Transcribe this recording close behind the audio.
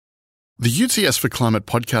The UTS for Climate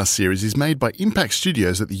podcast series is made by Impact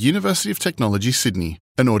Studios at the University of Technology, Sydney,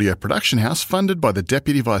 an audio production house funded by the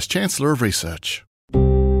Deputy Vice-Chancellor of Research.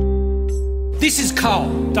 This is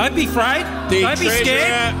coal. Don't be afraid. Don't be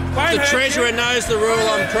scared. The Treasurer knows the rule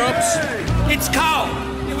on crops. It's coal.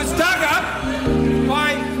 It was dug up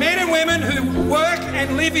by men and women who work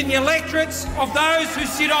and live in the electorates of those who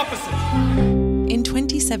sit opposite. In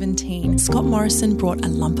 2017, Scott Morrison brought a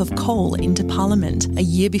lump of coal into Parliament a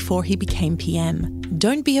year before he became PM.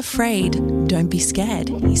 Don't be afraid, don't be scared,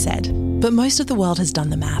 he said. But most of the world has done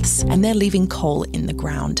the maths, and they're leaving coal in the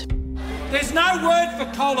ground. There's no word for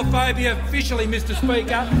coalophobia officially, Mr.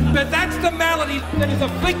 Speaker, but that's the malady that is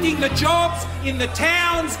afflicting the jobs in the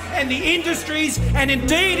towns and the industries and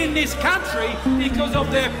indeed in this country because of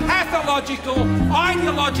their pathological,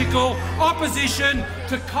 ideological opposition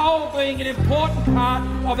to coal being an important part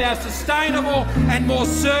of our sustainable and more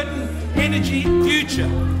certain energy future.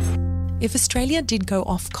 If Australia did go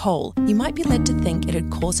off coal, you might be led to think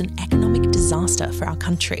it'd cause an economic disaster for our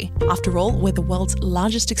country. After all, we're the world's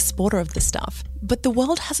largest exporter of the stuff. But the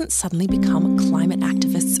world hasn't suddenly become climate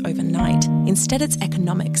activists overnight. Instead, it's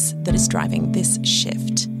economics that is driving this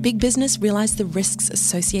shift. Big business realised the risks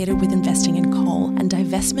associated with investing in coal, and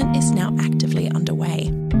divestment is now actively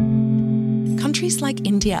underway. Countries like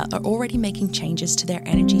India are already making changes to their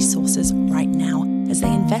energy sources right now as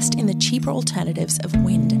they invest in the cheaper alternatives of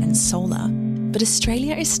wind and solar. But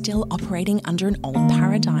Australia is still operating under an old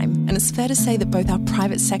paradigm, and it's fair to say that both our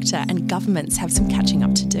private sector and governments have some catching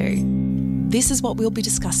up to do. This is what we'll be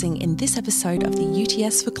discussing in this episode of the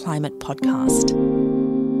UTS for Climate podcast.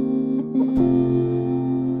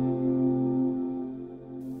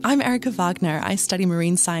 I'm Erica Wagner. I study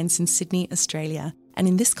marine science in Sydney, Australia. And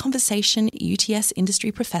in this conversation, UTS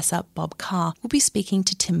industry professor Bob Carr will be speaking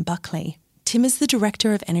to Tim Buckley. Tim is the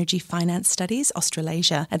Director of Energy Finance Studies,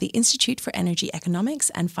 Australasia, at the Institute for Energy Economics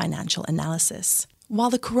and Financial Analysis. While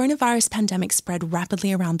the coronavirus pandemic spread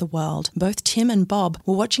rapidly around the world, both Tim and Bob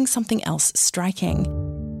were watching something else striking.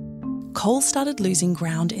 Coal started losing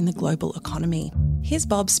ground in the global economy. Here's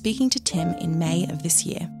Bob speaking to Tim in May of this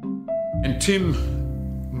year. And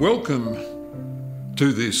Tim, welcome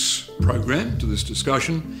to this program, to this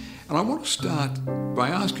discussion. And I want to start by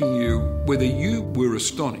asking you whether you were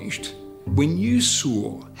astonished when you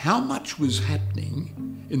saw how much was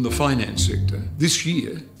happening in the finance sector this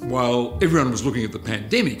year while everyone was looking at the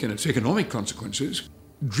pandemic and its economic consequences,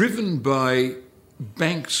 driven by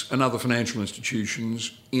banks and other financial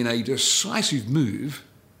institutions in a decisive move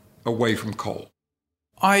away from coal.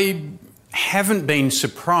 I haven't been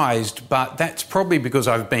surprised, but that's probably because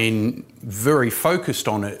I've been very focused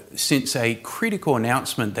on it since a critical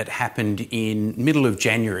announcement that happened in middle of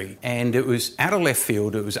January. And it was out of left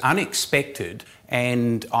field, it was unexpected,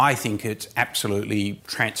 and I think it's absolutely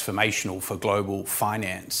transformational for global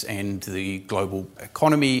finance and the global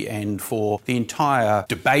economy and for the entire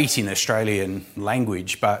debate in Australian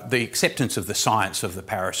language, but the acceptance of the science of the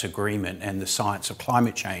Paris Agreement and the science of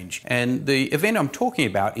climate change. And the event I'm talking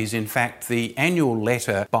about is in fact the annual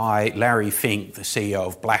letter by Larry Fink, the CEO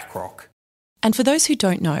of BlackRock. And for those who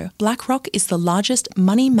don't know, BlackRock is the largest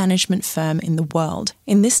money management firm in the world.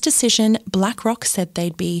 In this decision, BlackRock said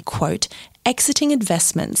they'd be, quote, exiting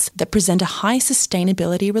investments that present a high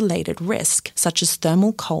sustainability-related risk, such as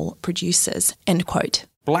thermal coal producers, end quote.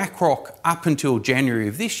 BlackRock, up until January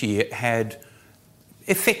of this year, had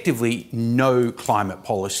effectively no climate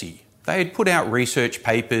policy. They had put out research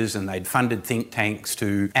papers and they'd funded think tanks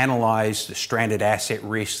to analyse the stranded asset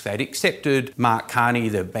risk. They'd accepted Mark Carney,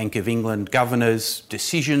 the Bank of England governor's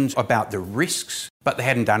decisions about the risks, but they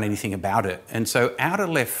hadn't done anything about it. And so out of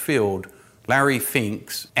left field, Larry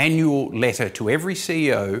Fink's annual letter to every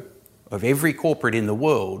CEO of every corporate in the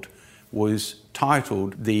world was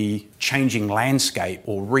titled The Changing Landscape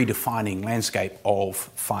or Redefining Landscape of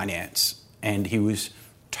Finance. And he was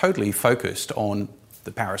totally focused on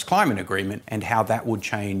the Paris Climate Agreement and how that would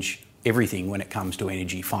change everything when it comes to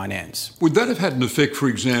energy finance. Would that have had an effect, for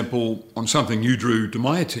example, on something you drew to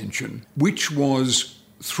my attention, which was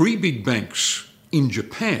 3 big banks in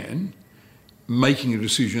Japan making a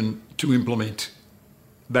decision to implement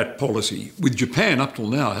that policy, with Japan up till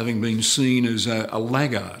now having been seen as a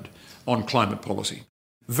laggard on climate policy?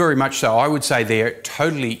 Very much so. I would say they're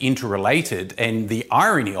totally interrelated, and the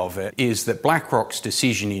irony of it is that BlackRock's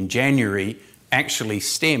decision in January actually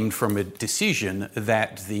stemmed from a decision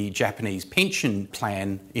that the Japanese pension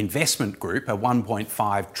plan investment group, a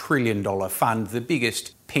 $1.5 trillion fund, the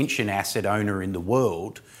biggest pension asset owner in the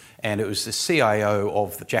world, and it was the CIO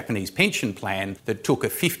of the Japanese pension plan that took a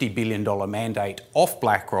 $50 billion mandate off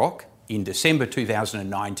BlackRock in December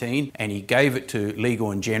 2019, and he gave it to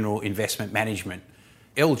Legal and General Investment Management.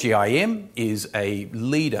 LGIM is a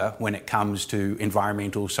leader when it comes to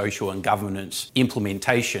environmental, social and governance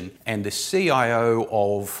implementation, and the CIO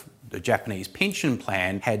of the Japanese pension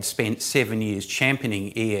plan had spent 7 years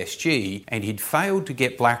championing ESG, and he'd failed to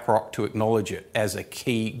get BlackRock to acknowledge it as a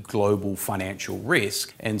key global financial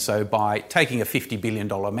risk. And so by taking a $50 billion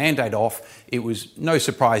mandate off, it was no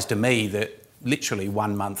surprise to me that literally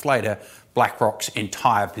 1 month later, BlackRock's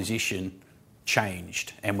entire position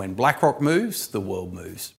changed. And when BlackRock moves, the world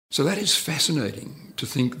moves. So that is fascinating to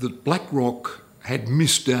think that BlackRock had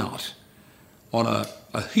missed out on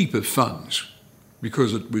a heap of funds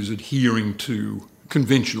because it was adhering to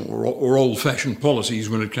conventional or old-fashioned policies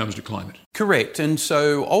when it comes to climate. Correct. And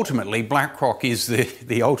so ultimately BlackRock is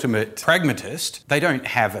the ultimate pragmatist. They don't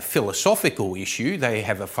have a philosophical issue, they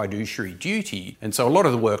have a fiduciary duty. And so a lot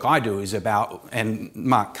of the work I do is about, and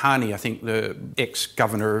Mark Carney, I think the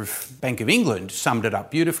ex-governor of Bank of England, summed it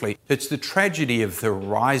up beautifully. It's the tragedy of the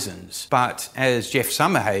horizons. But as Jeff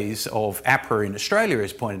Summerhays of APRA in Australia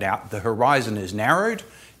has pointed out, the horizon is narrowed,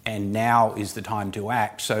 and now is the time to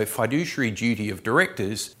act. So fiduciary duty of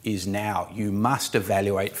directors is now. You must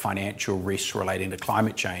evaluate financial risks relating to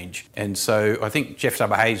climate change. And so I think Jeff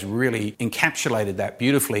Summerhays really encapsulated that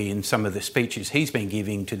beautifully in some of the speeches he's been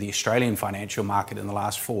giving to the Australian financial market in the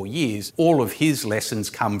last 4 years. All of his lessons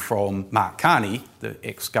come from Mark Carney, the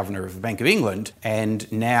ex-governor of the Bank of England,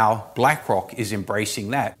 and now BlackRock is embracing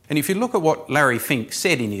that. And if you look at what Larry Fink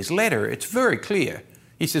said in his letter, it's very clear.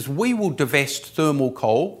 He says, we will divest thermal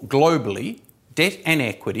coal globally, debt and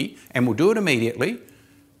equity, and we'll do it immediately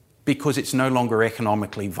because it's no longer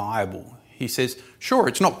economically viable. He says, sure,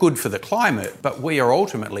 it's not good for the climate, but we are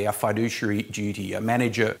ultimately a fiduciary duty, a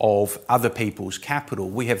manager of other people's capital.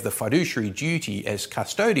 We have the fiduciary duty as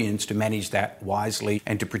custodians to manage that wisely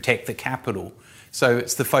and to protect the capital. So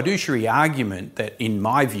it's the fiduciary argument that, in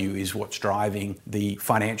my view, is what's driving the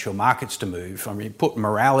financial markets to move. I mean, put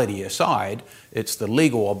morality aside, it's the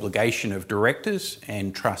legal obligation of directors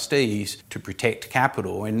and trustees to protect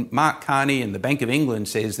capital. And Mark Carney and the Bank of England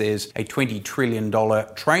says there's a $20 trillion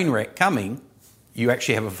train wreck coming. You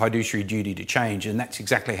actually have a fiduciary duty to change, and that's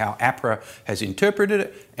exactly how APRA has interpreted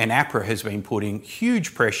it. And APRA has been putting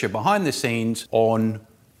huge pressure behind the scenes on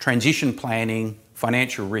transition planning,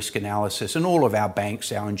 financial risk analysis, and all of our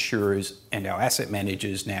banks, our insurers and our asset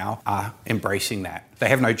managers now are embracing that. They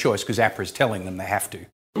have no choice because APRA is telling them they have to.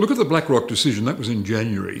 Look at the BlackRock decision, that was in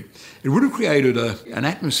January. It would have created an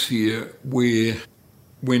atmosphere where,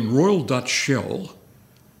 when Royal Dutch Shell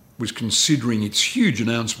was considering its huge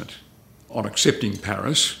announcement on accepting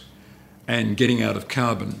Paris and getting out of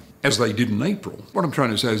carbon, as they did in April, what I'm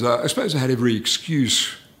trying to say is I suppose they had every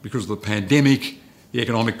excuse because of the pandemic, the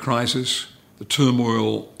economic crisis, the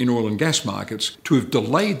turmoil in oil and gas markets, to have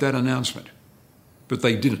delayed that announcement. But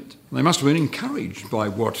they didn't. They must have been encouraged by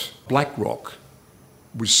what BlackRock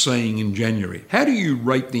was saying in January. How do you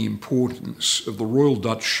rate the importance of the Royal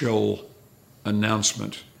Dutch Shell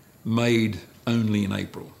announcement made only in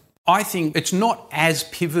April? I think it's not as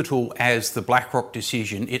pivotal as the BlackRock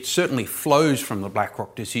decision. It certainly flows from the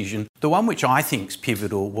BlackRock decision. The one which I think is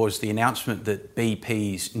pivotal was the announcement that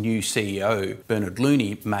BP's new CEO, Bernard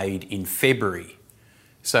Looney, made in February.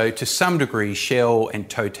 So to some degree, Shell and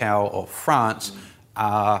Total of France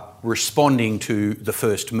are responding to the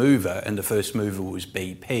first mover, and the first mover was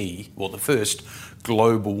BP. Well, the first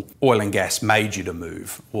global oil and gas major to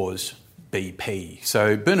move was BP.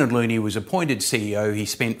 So Bernard Looney was appointed CEO. He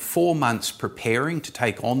spent 4 months preparing to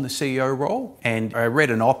take on the CEO role. And I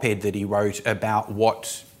read an op-ed that he wrote about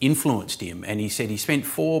what influenced him. And he said he spent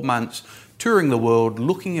 4 months touring the world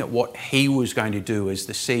looking at what he was going to do as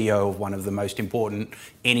the CEO of one of the most important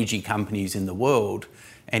energy companies in the world.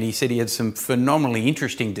 And he said he had some phenomenally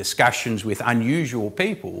interesting discussions with unusual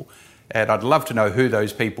people. And I'd love to know who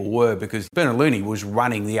those people were, because Bernard Looney was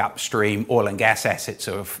running the upstream oil and gas assets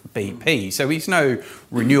of BP. So he's no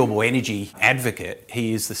renewable energy advocate.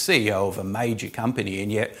 He is the CEO of a major company,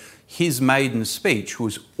 and yet his maiden speech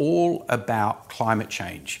was all about climate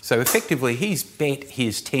change. So effectively, he's bet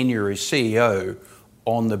his tenure as CEO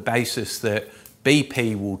on the basis that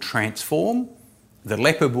BP will transform, the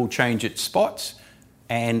leopard will change its spots,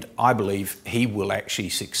 and I believe he will actually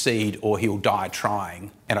succeed, or he'll die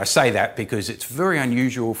trying. And I say that because it's very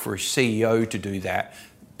unusual for a CEO to do that,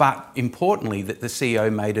 but importantly that the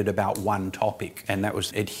CEO made it about one topic, and that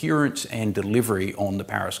was adherence and delivery on the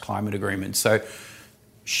Paris Climate Agreement. So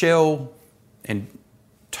Shell and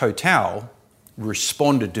Total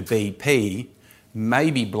responded to BP.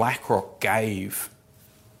 Maybe BlackRock gave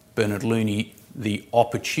Bernard Looney the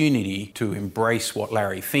opportunity to embrace what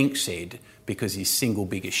Larry Fink said, because his single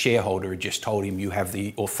biggest shareholder had just told him you have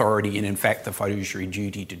the authority and, in fact, the fiduciary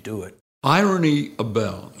duty to do it. Irony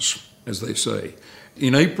abounds, as they say.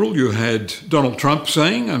 In April, you had Donald Trump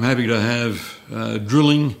saying, I'm happy to have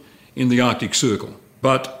drilling in the Arctic Circle.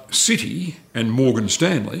 But Citi and Morgan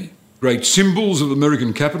Stanley, great symbols of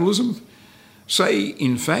American capitalism, say,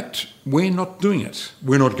 in fact, we're not doing it.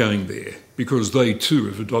 We're not going there, because they too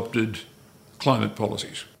have adopted climate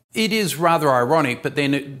policies. It is rather ironic, but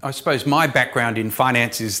then I suppose my background in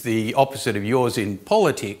finance is the opposite of yours in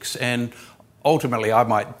politics, and ultimately I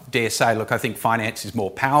might dare say, look, I think finance is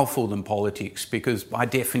more powerful than politics, because by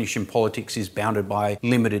definition politics is bounded by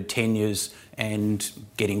limited tenures and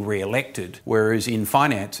getting re-elected, whereas in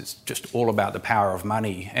finance it's just all about the power of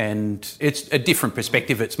money. And it's a different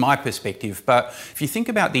perspective, it's my perspective, but if you think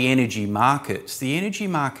about the energy markets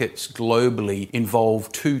globally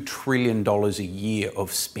involve $2 trillion a year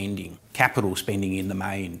of spending. Capital spending in the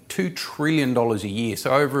main, $2 trillion a year.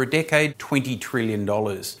 So over a decade, $20 trillion.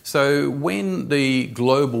 So when the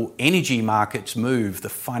global energy markets move, the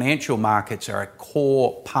financial markets are a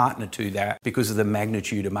core partner to that because of the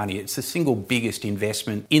magnitude of money. It's the single biggest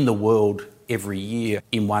investment in the world every year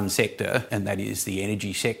in one sector, and that is the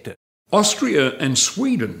energy sector. Austria and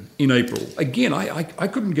Sweden in April. Again, I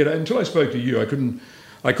couldn't get, until I spoke to you, I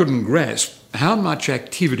couldn't grasp how much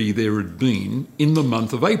activity there had been in the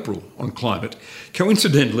month of April on climate.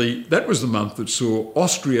 Coincidentally, that was the month that saw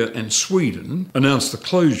Austria and Sweden announce the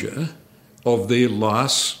closure of their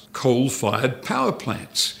last coal-fired power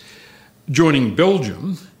plants, joining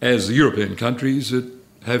Belgium as the European countries that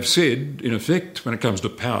have said, in effect, when it comes to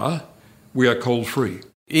power, we are coal-free.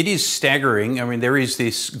 It is staggering. I mean, there is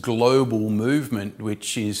this global movement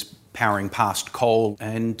which is powering past coal,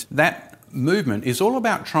 and that movement is all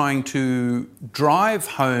about trying to drive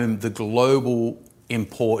home the global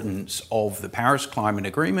importance of the Paris Climate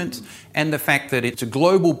Agreement and the fact that it's a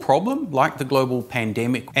global problem, like the global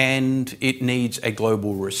pandemic, and it needs a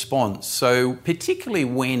global response. So particularly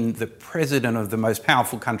when the president of the most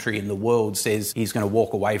powerful country in the world says he's going to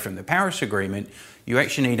walk away from the Paris Agreement, you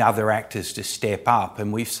actually need other actors to step up.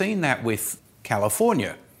 And we've seen that with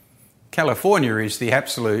California. California is the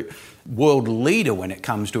absolute world leader when it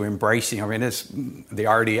comes to embracing, I mean, it's the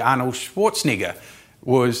already Arnold Schwarzenegger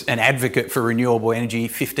was an advocate for renewable energy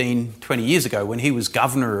 15, 20 years ago when he was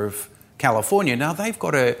governor of California. Now they've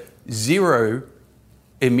got a zero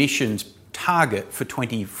emissions target for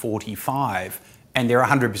 2045 and they're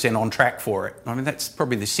 100% on track for it. I mean, that's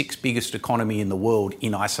probably the sixth biggest economy in the world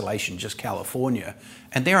in isolation, just California,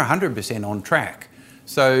 and they're 100% on track.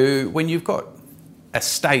 So when you've got a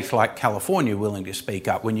state like California willing to speak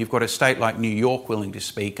up, when you've got a state like New York willing to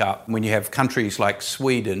speak up, when you have countries like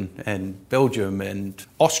Sweden and Belgium and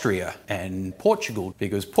Austria and Portugal,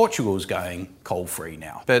 because Portugal's going coal-free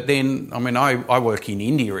now. But then, I mean, I work in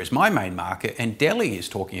India as my main market, and Delhi is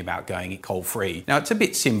talking about going coal-free. Now, it's a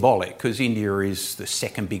bit symbolic because India is the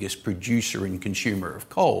second biggest producer and consumer of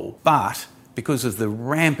coal, but because of the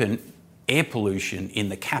rampant air pollution in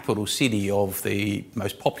the capital city of the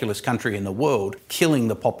most populous country in the world, killing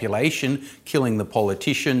the population, killing the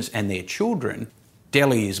politicians and their children,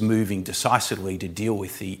 Delhi is moving decisively to deal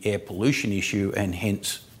with the air pollution issue and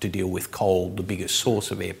hence to deal with coal, the biggest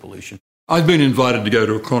source of air pollution. I've been invited to go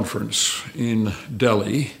to a conference in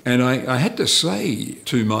Delhi, and I had to say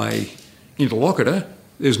to my interlocutor,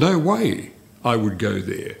 there's no way I would go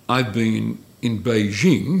there. I've been in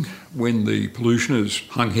Beijing when the pollution is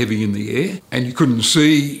hung heavy in the air and you couldn't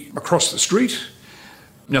see across the street.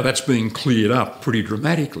 Now that's being cleared up pretty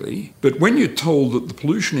dramatically, but when you're told that the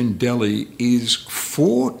pollution in Delhi is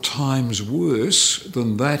 4 times worse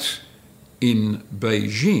than that in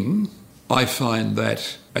Beijing, I find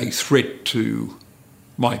that a threat to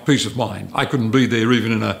my peace of mind. I couldn't be there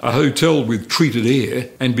even in a hotel with treated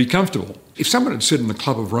air and be comfortable. If someone had said in the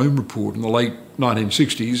Club of Rome report in the late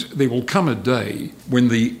 1960s, there will come a day when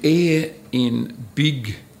the air in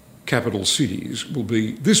big capital cities will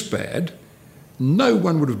be this bad, no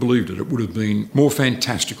one would have believed it. It would have been more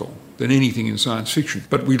fantastical than anything in science fiction.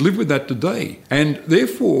 But we live with that today. And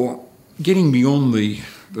therefore, getting beyond the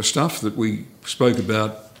stuff that we spoke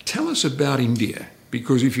about, tell us about India.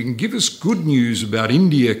 Because if you can give us good news about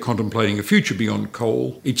India contemplating a future beyond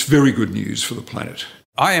coal, it's very good news for the planet.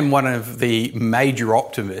 I am one of the major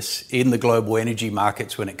optimists in the global energy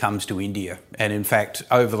markets when it comes to India. And in fact,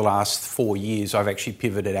 over the last 4 years, I've actually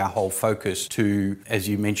pivoted our whole focus to, as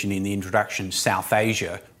you mentioned in the introduction, South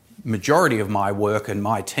Asia. Majority of my work and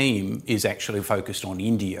my team is actually focused on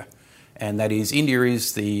India. And that is, India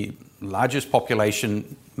is the largest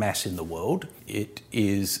population mass in the world. It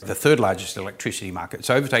is the third largest electricity market. It's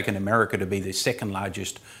overtaken America to be the second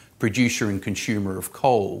largest producer and consumer of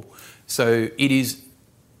coal. So it is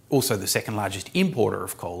also the second largest importer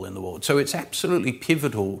of coal in the world. So it's absolutely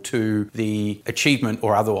pivotal to the achievement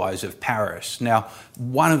or otherwise of Paris. Now,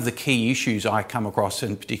 one of the key issues I come across,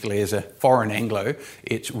 and particularly as a foreign Anglo,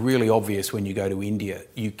 it's really obvious when you go to India.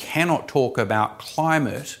 You cannot talk about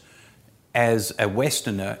climate as a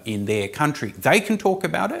Westerner in their country. They can talk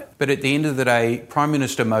about it, but at the end of the day, Prime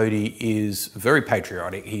Minister Modi is very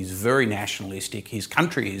patriotic, he's very nationalistic, his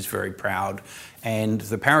country is very proud, and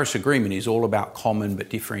the Paris Agreement is all about common but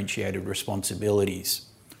differentiated responsibilities.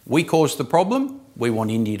 We caused the problem, we want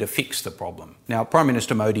India to fix the problem. Now, Prime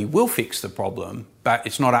Minister Modi will fix the problem, but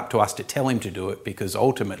it's not up to us to tell him to do it because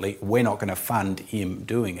ultimately we're not going to fund him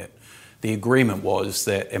doing it. The agreement was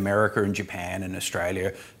that America and Japan and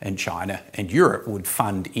Australia and China and Europe would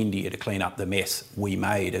fund India to clean up the mess we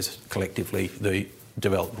made as collectively the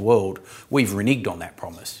developed world. We've reneged on that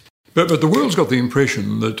promise. But the world's got the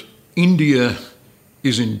impression that India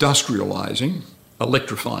is industrialising,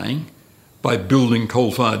 electrifying, by building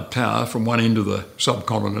coal-fired power from one end of the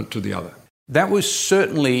subcontinent to the other. That was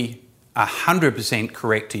certainly 100%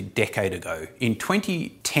 correct a decade ago. In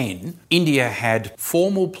 2010, India had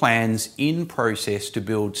formal plans in process to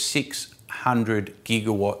build 600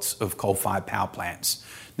 gigawatts of coal-fired power plants.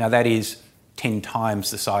 Now that is 10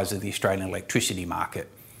 times the size of the Australian electricity market.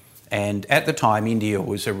 And at the time, India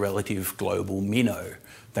was a relative global minnow.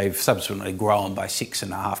 They've subsequently grown by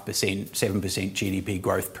 6.5%, 7% GDP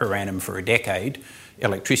growth per annum for a decade.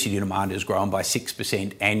 Electricity demand has grown by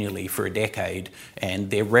 6% annually for a decade, and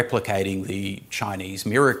they're replicating the Chinese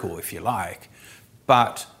miracle, if you like.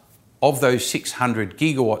 But of those 600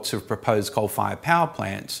 gigawatts of proposed coal-fired power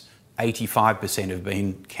plants, 85% have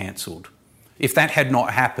been cancelled. If that had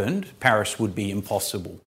not happened, Paris would be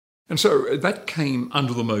impossible. And so that came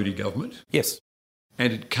under the Modi government? Yes.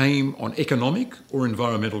 And it came on economic or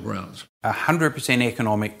environmental grounds? 100%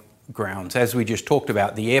 economic grounds. As we just talked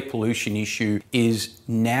about, the air pollution issue is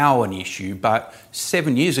now an issue, but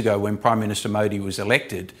 7 years ago when Prime Minister Modi was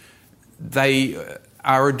elected, they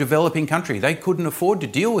are a developing country. They couldn't afford to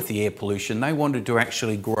deal with the air pollution. They wanted to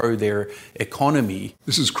actually grow their economy.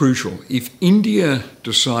 This is crucial. If India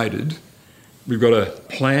decided we've got a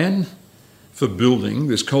plan for building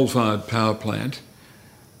this coal-fired power plant,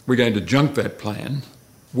 we're going to junk that plan,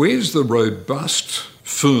 where's the robust,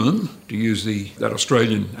 firm, to use that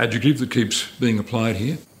Australian adjective that keeps being applied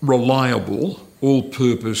here, reliable,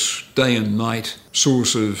 all-purpose, day and night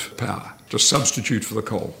source of power to substitute for the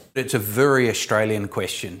coal? It's a very Australian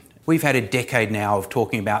question. We've had a decade now of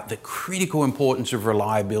talking about the critical importance of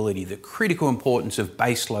reliability, the critical importance of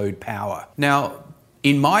baseload power. Now,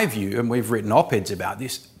 in my view, and we've written op-eds about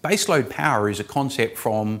this, baseload power is a concept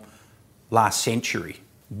from last century.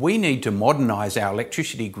 We need to modernise our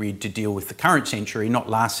electricity grid to deal with the current century, not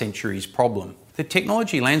last century's problem. The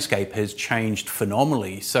technology landscape has changed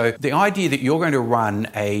phenomenally. So the idea that you're going to run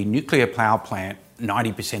a nuclear power plant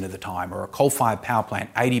 90% of the time or a coal-fired power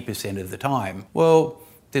plant 80% of the time, well,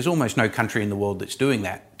 there's almost no country in the world that's doing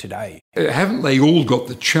that today. Haven't they all got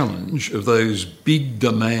the challenge of those big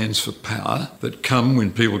demands for power that come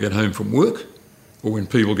when people get home from work or when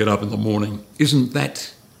people get up in the morning? Isn't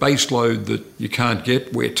that baseload that you can't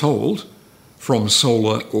get, we're told, from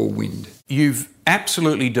solar or wind? You've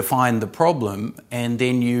absolutely defined the problem, and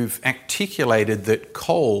then you've articulated that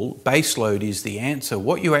coal baseload is the answer.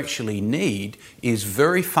 What you actually need is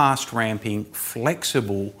very fast ramping,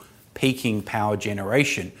 flexible, peaking power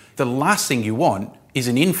generation. The last thing you want is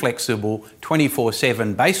an inflexible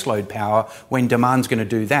 24/7 baseload power when demand's going to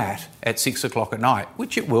do that at 6 o'clock at night,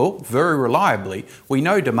 which it will, very reliably. We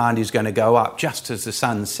know demand is going to go up just as the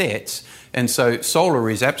sun sets, and so solar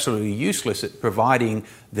is absolutely useless at providing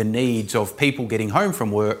the needs of people getting home from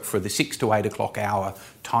work for the 6 to 8 o'clock hour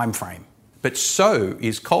time frame. But so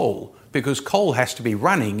is coal, because coal has to be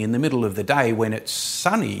running in the middle of the day when it's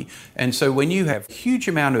sunny, and so when you have a huge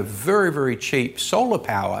amount of very, very cheap solar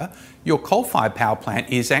power, your coal-fired power plant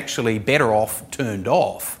is actually better off turned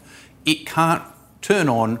off. It can't turn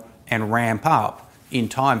on and ramp up in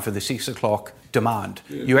time for the 6 o'clock demand.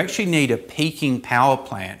 Yeah. You actually need a peaking power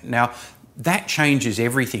plant. Now, that changes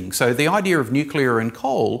everything. So the idea of nuclear and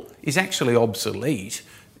coal is actually obsolete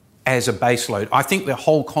as a baseload. I think the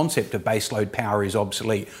whole concept of baseload power is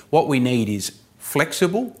obsolete. What we need is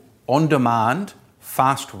flexible, on-demand,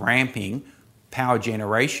 fast-ramping power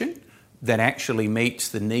generation that actually meets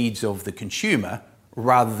the needs of the consumer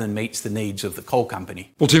rather than meets the needs of the coal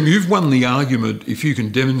company. Well, Tim, you've won the argument if you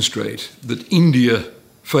can demonstrate that India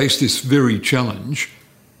faced this very challenge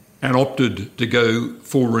and opted to go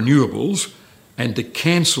for renewables and to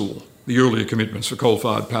cancel the earlier commitments for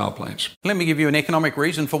coal-fired power plants. Let me give you an economic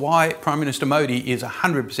reason for why Prime Minister Modi is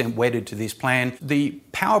 100% wedded to this plan. The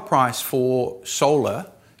power price for solar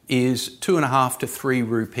is 2.5 to 3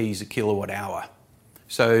 rupees a kilowatt hour.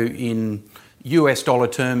 So in US dollar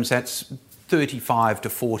terms, that's 35 to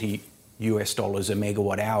 40 US dollars a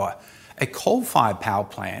megawatt hour. A coal-fired power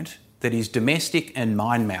plant that is domestic and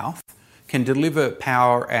mine-mouth can deliver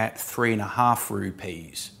power at 3.5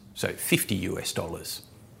 rupees, so 50 US dollars,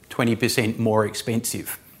 20% more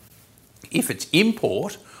expensive. If it's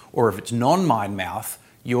import or if it's non-mine-mouth,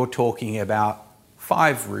 you're talking about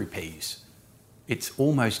 5 rupees. It's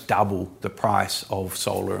almost double the price of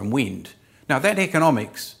solar and wind. Now that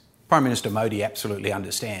economics, Prime Minister Modi absolutely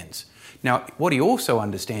understands. Now what he also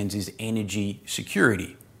understands is energy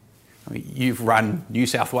security. I mean, you've run New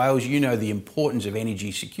South Wales, you know the importance of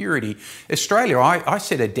energy security. Australia, I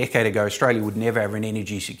said a decade ago Australia would never have an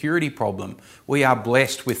energy security problem. We are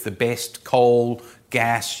blessed with the best coal,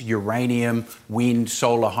 gas, uranium, wind,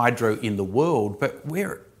 solar, hydro in the world, but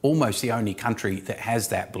we're almost the only country that has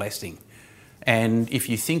that blessing. And if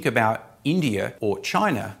you think about India or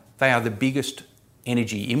China, they are the biggest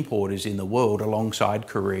energy importers in the world alongside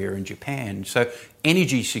Korea and Japan. So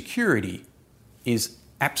energy security is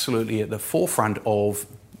absolutely at the forefront of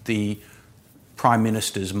the Prime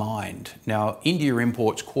Minister's mind. Now, India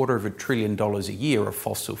imports $250 billion a year of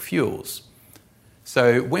fossil fuels.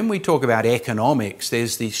 So when we talk about economics,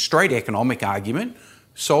 there's the straight economic argument.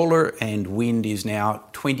 Solar and wind is now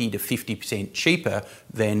 20 to 50% cheaper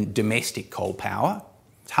than domestic coal power.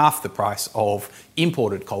 It's half the price of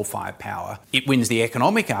imported coal-fired power. It wins the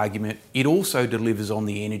economic argument. It also delivers on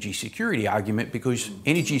the energy security argument because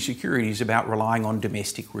energy security is about relying on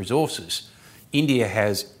domestic resources. India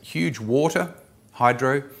has huge water,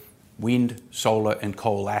 hydro, wind, solar and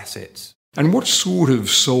coal assets. And what sort of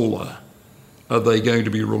solar are they going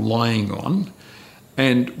to be relying on?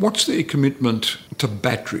 And what's their commitment to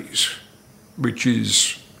batteries, which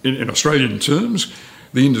is, in Australian terms,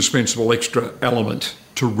 the indispensable extra element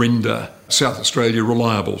to render South Australia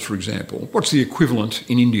reliable, for example? What's the equivalent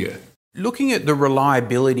in India? Looking at the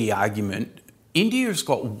reliability argument, India's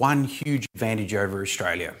got one huge advantage over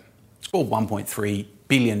Australia. It's got 1.3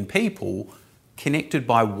 billion people connected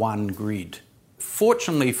by one grid.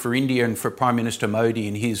 Fortunately for India and for Prime Minister Modi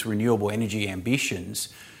and his renewable energy ambitions,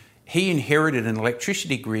 he inherited an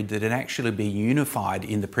electricity grid that had actually been unified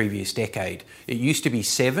in the previous decade. It used to be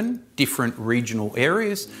 7 different regional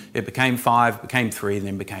areas. It became 5, became 3, and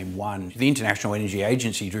then became 1. The International Energy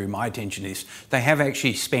Agency drew my attention to this. They have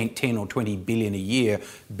actually spent 10 or 20 billion a year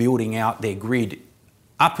building out their grid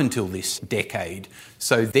up until this decade.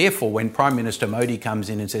 So therefore, when Prime Minister Modi comes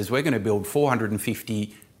in and says, we're going to build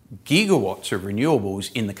 450 gigawatts of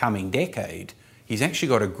renewables in the coming decade, he's actually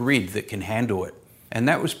got a grid that can handle it. And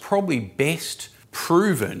that was probably best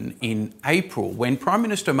proven in April when Prime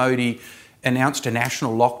Minister Modi announced a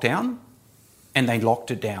national lockdown and they locked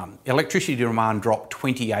it down. Electricity demand dropped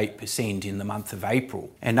 28% in the month of April.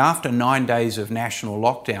 And after 9 days of national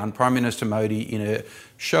lockdown, Prime Minister Modi, in a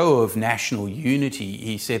show of national unity,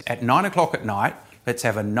 he said, at 9 o'clock at night, let's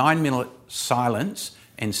have a 9-minute silence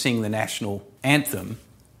and sing the national anthem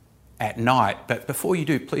at night, but before you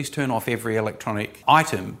do, please turn off every electronic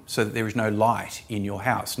item so that there is no light in your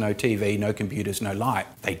house, no TV, no computers, no light.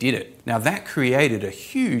 They did it. Now that created a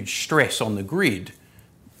huge stress on the grid.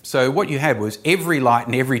 So what you had was every light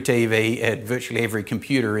and every TV at virtually every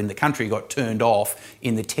computer in the country got turned off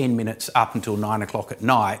in the 10 minutes up until 9 o'clock at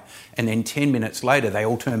night, and then 10 minutes later they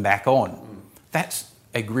all turned back on. That's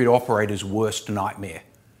a grid operator's worst nightmare.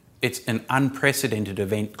 It's an unprecedented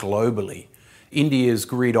event globally. India's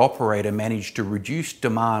grid operator managed to reduce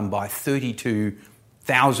demand by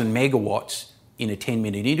 32,000 megawatts in a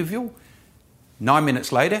 10-minute interval. 9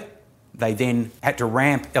 minutes later, they then had to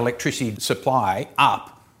ramp electricity supply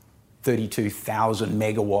up 32,000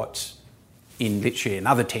 megawatts in literally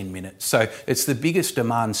another 10 minutes. So it's the biggest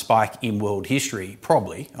demand spike in world history,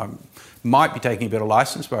 probably. I might be taking a bit of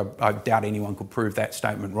license, but I doubt anyone could prove that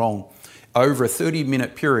statement wrong. Over a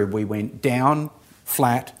 30-minute period, we went down,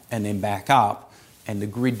 flat, and then back up, and the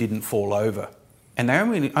grid didn't fall over. And they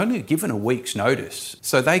only given a week's notice.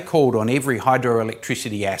 So they called on every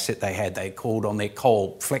hydroelectricity asset they had. They called on their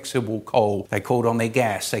coal, flexible coal. They called on their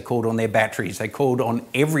gas. They called on their batteries. They called on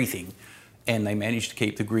everything. And they managed to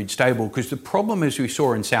keep the grid stable. Because the problem, as we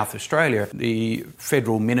saw in South Australia, the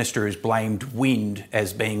federal minister has blamed wind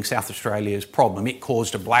as being South Australia's problem. It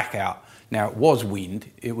caused a blackout. Now, it was wind.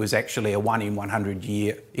 It was actually a 1 in 100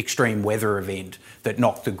 year extreme weather event that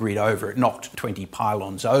knocked the grid over. It knocked 20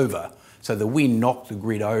 pylons over. So the wind knocked the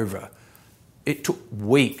grid over. It took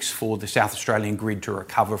weeks for the South Australian grid to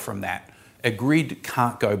recover from that. A grid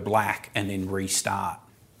can't go black and then restart.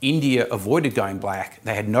 India avoided going black.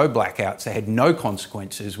 They had no blackouts. They had no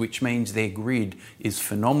consequences, which means their grid is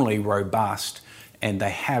phenomenally robust and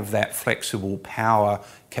they have that flexible power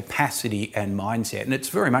capacity and mindset. And it's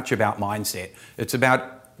very much about mindset. It's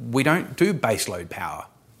about, we don't do baseload power.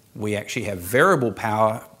 We actually have variable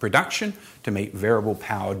power production to meet variable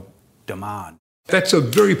power demand. That's a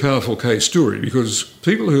very powerful case story, because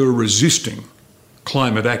people who are resisting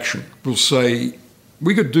climate action will say,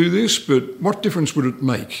 we could do this, but what difference would it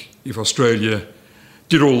make if Australia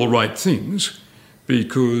did all the right things,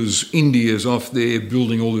 because India's off there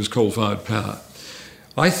building all this coal-fired power?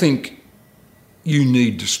 I think you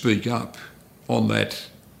need to speak up on that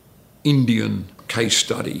Indian case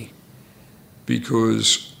study,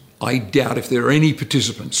 because I doubt if there are any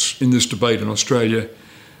participants in this debate in Australia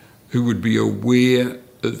who would be aware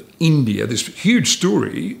of India, this huge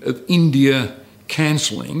story of India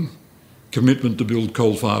cancelling commitment to build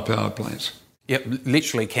coal-fired power plants. Yep,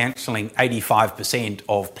 literally cancelling 85%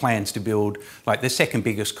 of plans to build, like the second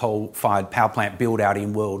biggest coal-fired power plant build-out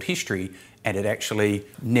in world history, and it actually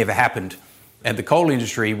never happened. And the coal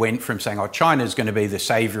industry went from saying, China's going to be the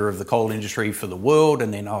saviour of the coal industry for the world,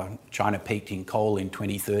 and then, China peaked in coal in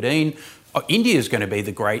 2013. India's going to be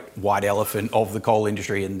the great white elephant of the coal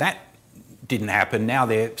industry, and that didn't happen. Now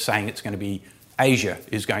they're saying it's going to be Asia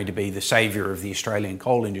is going to be the saviour of the Australian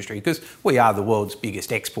coal industry, because we are the world's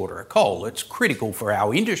biggest exporter of coal. It's critical for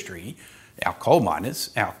our industry, our coal miners,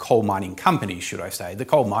 our coal mining companies, should I say. The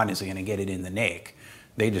coal miners are going to get it in the neck.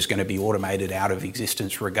 They're just going to be automated out of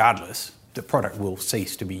existence regardless. The product will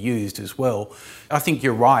cease to be used as well. I think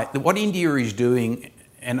you're right. What India is doing,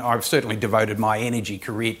 and I've certainly devoted my energy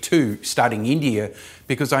career to studying India,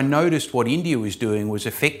 because I noticed what India was doing was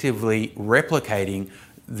effectively replicating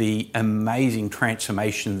the amazing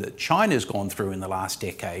transformation that China's gone through in the last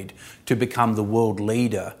decade to become the world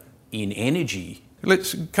leader in energy.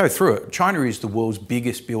 Let's go through it. China is the world's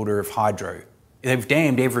biggest builder of hydro. They've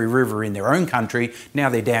dammed every river in their own country. Now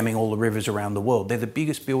they're damming all the rivers around the world. They're the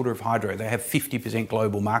biggest builder of hydro. They have 50%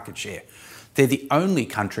 global market share. They're the only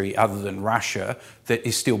country other than Russia that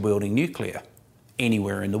is still building nuclear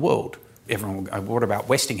anywhere in the world. Everyone, what about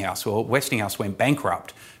Westinghouse? Well, Westinghouse went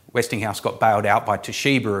bankrupt. Westinghouse got bailed out by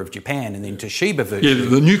Toshiba of Japan, and then Toshiba virtually... Yeah,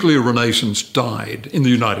 the nuclear renaissance died in the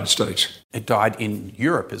United States. It died in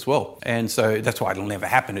Europe as well. And so that's why it'll never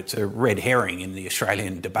happen. It's a red herring in the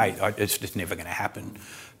Australian debate. It's just never going to happen.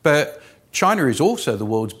 But China is also the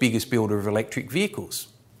world's biggest builder of electric vehicles.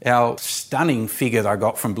 Our stunning figure that I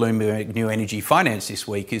got from Bloomberg New Energy Finance this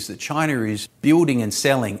week is that China is building and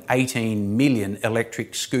selling 18 million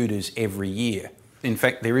electric scooters every year. In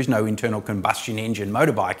fact, there is no internal combustion engine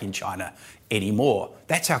motorbike in China anymore.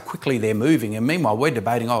 That's how quickly they're moving. And meanwhile, we're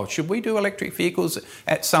debating, should we do electric vehicles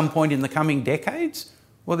at some point in the coming decades?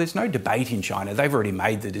 Well, there's no debate in China. They've already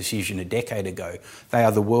made the decision a decade ago. They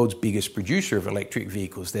are the world's biggest producer of electric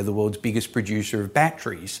vehicles. They're the world's biggest producer of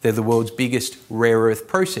batteries. They're the world's biggest rare earth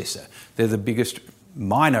processor. They're the biggest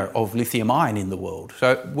miner of lithium ion in the world.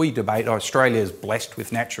 So we debate, Australia is blessed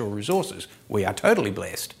with natural resources. We are totally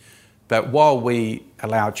blessed. But while we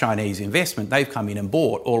allow Chinese investment, they've come in and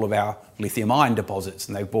bought all of our lithium ion deposits,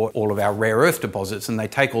 and they've bought all of our rare earth deposits, and they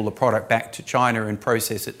take all the product back to China and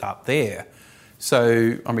process it up there.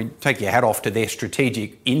 So, take your hat off to their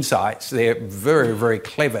strategic insights. They're very, very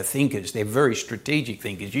clever thinkers. They're very strategic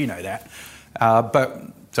thinkers, you know that.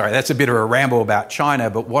 Sorry, that's a bit of a ramble about China,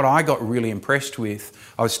 but what I got really impressed with,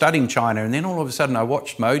 I was studying China, and then all of a sudden I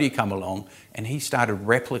watched Modi come along, and he started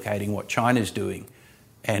replicating what China's doing.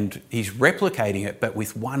 And he's replicating it, but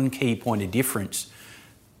with one key point of difference.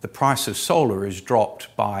 The price of solar has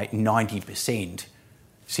dropped by 90%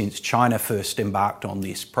 since China first embarked on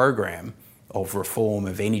this program of reform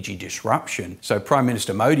of energy disruption. So Prime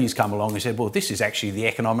Minister Modi's come along and said, well, this is actually the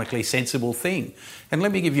economically sensible thing. And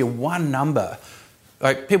let me give you one number.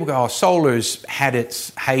 Like, people go, solar's had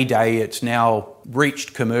its heyday, it's now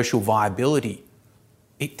reached commercial viability.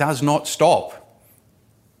 It does not stop.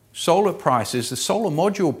 Solar prices, the solar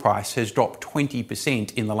module price has dropped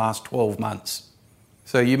 20% in the last 12 months.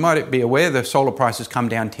 So you might be aware the solar prices come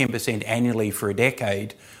down 10% annually for a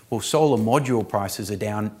decade. Well, solar module prices are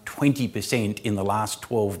down 20% in the last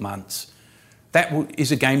 12 months. That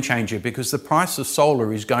is a game changer, because the price of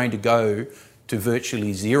solar is going to go to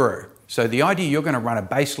virtually zero. So the idea you're going to run a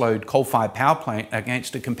baseload coal-fired power plant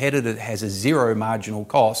against a competitor that has a zero marginal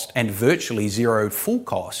cost and virtually zero full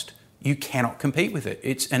cost you cannot compete with it.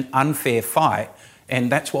 It's an unfair fight,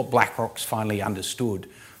 and that's what BlackRock's finally understood.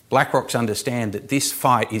 BlackRock's understand that this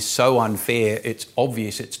fight is so unfair, it's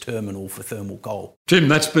obvious it's terminal for thermal coal. Tim,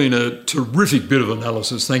 that's been a terrific bit of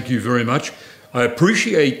analysis. Thank you very much. I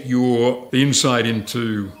appreciate your insight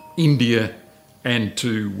into India and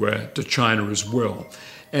to China as well.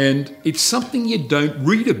 And it's something you don't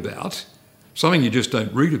read about, something you just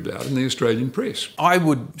don't read about in the Australian press. I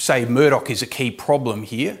would say Murdoch is a key problem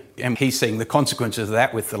here, and he's seeing the consequences of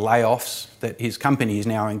that with the layoffs that his company is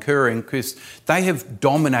now incurring, because they have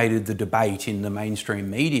dominated the debate in the mainstream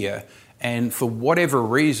media, and for whatever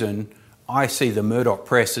reason, I see the Murdoch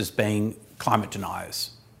press as being climate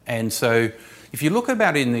deniers. And so if you look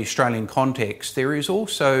about it in the Australian context, there is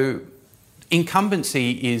also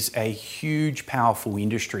incumbency is a huge, powerful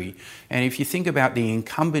industry. And if you think about the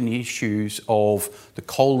incumbent issues of the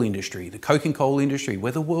coal industry, the coking coal industry,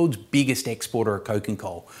 we're the world's biggest exporter of coking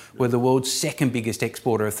coal. We're the world's second biggest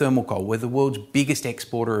exporter of thermal coal. We're the world's biggest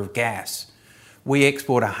exporter of gas. We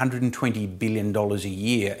export $120 billion a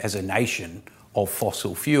year as a nation of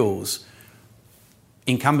fossil fuels.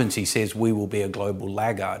 Incumbency says we will be a global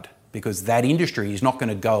laggard, because that industry is not going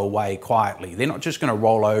to go away quietly. They're not just going to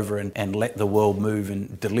roll over and let the world move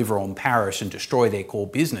and deliver on Paris and destroy their core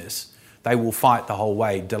business. They will fight the whole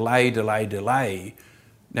way. Delay, delay, delay.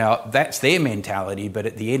 Now, that's their mentality, but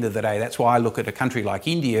at the end of the day, that's why I look at a country like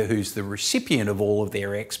India, who's the recipient of all of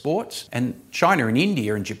their exports. And China and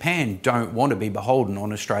India and Japan don't want to be beholden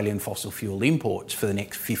on Australian fossil fuel imports for the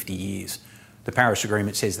next 50 years. The Paris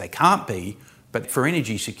Agreement says they can't be, but for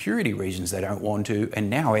energy security reasons, they don't want to, and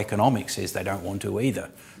now economics says they don't want to either.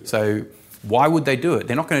 So why would they do it?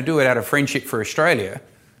 They're not going to do it out of friendship for Australia.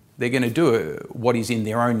 They're going to do it what is in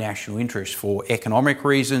their own national interest for economic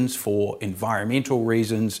reasons, for environmental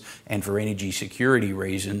reasons, and for energy security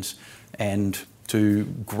reasons, and to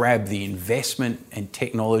grab the investment and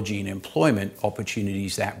technology and employment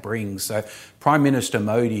opportunities that brings. So Prime Minister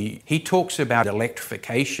Modi, he talks about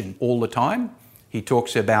electrification all the time. He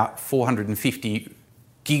talks about 450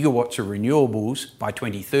 gigawatts of renewables by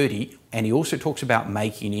 2030, and he also talks about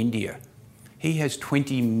Make in India. He has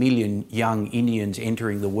 20 million young Indians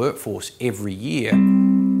entering the workforce every year.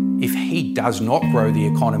 If he does not grow the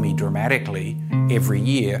economy dramatically every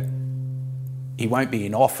year, he won't be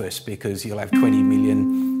in office, because he'll have 20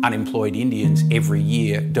 million unemployed Indians every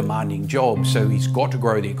year demanding jobs. So he's got to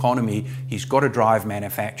grow the economy, he's got to drive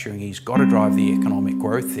manufacturing, he's got to drive the economic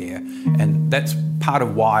growth there. And that's part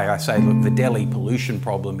of why I say, look, the Delhi pollution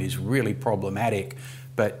problem is really problematic,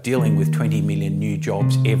 but dealing with 20 million new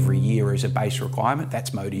jobs every year as a base requirement,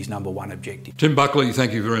 that's Modi's number one objective. Tim Buckley,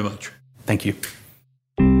 thank you very much. Thank you.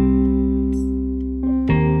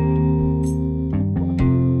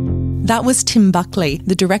 That was Tim Buckley,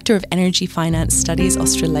 the Director of Energy Finance Studies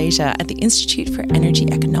Australasia at the Institute for Energy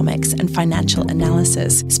Economics and Financial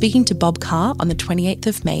Analysis, speaking to Bob Carr on the 28th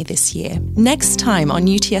of May this year. Next time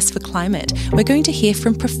on UTS for Climate, we're going to hear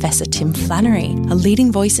from Professor Tim Flannery, a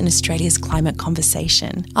leading voice in Australia's climate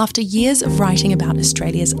conversation. After years of writing about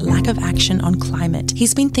Australia's lack of action on climate,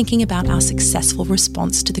 he's been thinking about our successful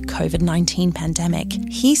response to the COVID-19 pandemic.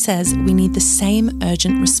 He says we need the same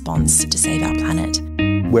urgent response to save our planet.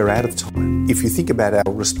 We're out of time. If you think about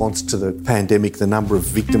our response to the pandemic, the number of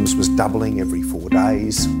victims was doubling every 4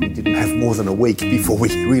 days. We didn't have more than a week before we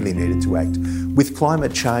really needed to act. With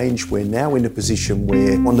climate change, we're now in a position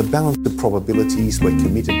where, on the balance of probabilities, we're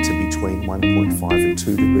committed to between 1.5 and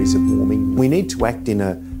 2 degrees of warming. We need to act in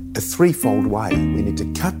a threefold way. We need to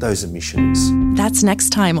cut those emissions. That's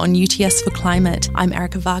next time on UTS for Climate. I'm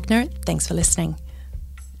Erica Wagner. Thanks for listening.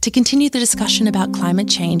 To continue the discussion about climate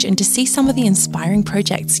change and to see some of the inspiring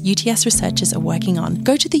projects UTS researchers are working on,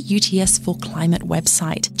 go to the UTS for Climate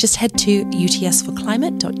website. Just head to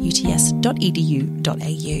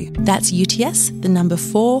utsforclimate.uts.edu.au. That's UTS, the number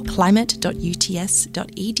 4,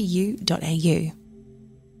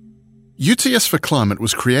 climate.uts.edu.au. UTS for Climate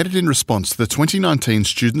was created in response to the 2019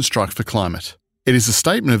 Student Strike for Climate. It is a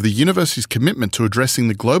statement of the university's commitment to addressing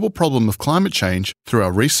the global problem of climate change through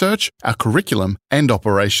our research, our curriculum, and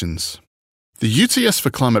operations. The UTS for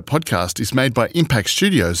Climate podcast is made by Impact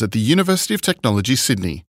Studios at the University of Technology,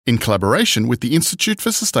 Sydney, in collaboration with the Institute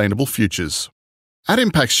for Sustainable Futures. At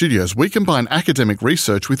Impact Studios, we combine academic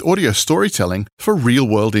research with audio storytelling for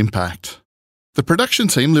real-world impact. The production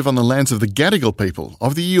team live on the lands of the Gadigal people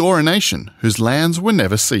of the Eora Nation, whose lands were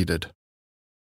never ceded.